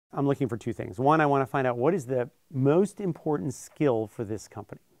I'm looking for two things. One, I want to find out what is the most important skill for this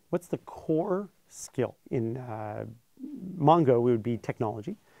company. What's the core skill? In Mongo, it would be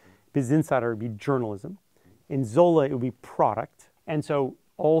technology. Business Insider would be journalism. In Zola, it would be product. And so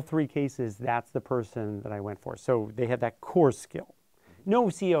all three cases, that's the person that I went for. So they have that core skill. No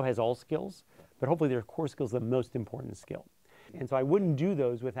CEO has all skills, but hopefully their core skill is the most important skill. And so I wouldn't do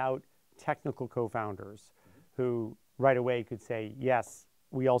those without technical co-founders who right away could say, yes,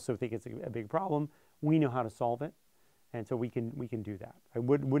 we also think it's a big problem. We know how to solve it. And so we can do that. I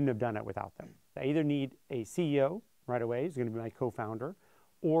wouldn't have done it without them. I either need a CEO right away, who's going to be my co-founder,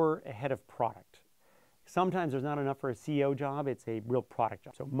 or a head of product. Sometimes there's not enough for a CEO job. It's a real product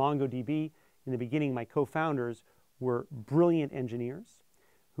job. So MongoDB, in the beginning, my co-founders were brilliant engineers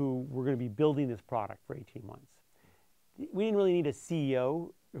who were going to be building this product for 18 months. We didn't really need a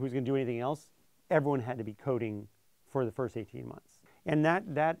CEO who's going to do anything else. Everyone had to be coding for the first 18 months. And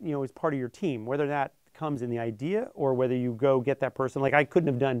that is part of your team, whether that comes in the idea or whether you go get that person. Like I couldn't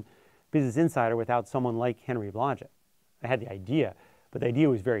have done Business Insider without someone like Henry Blodgett. I had the idea, but the idea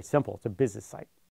was very simple. It's a business site.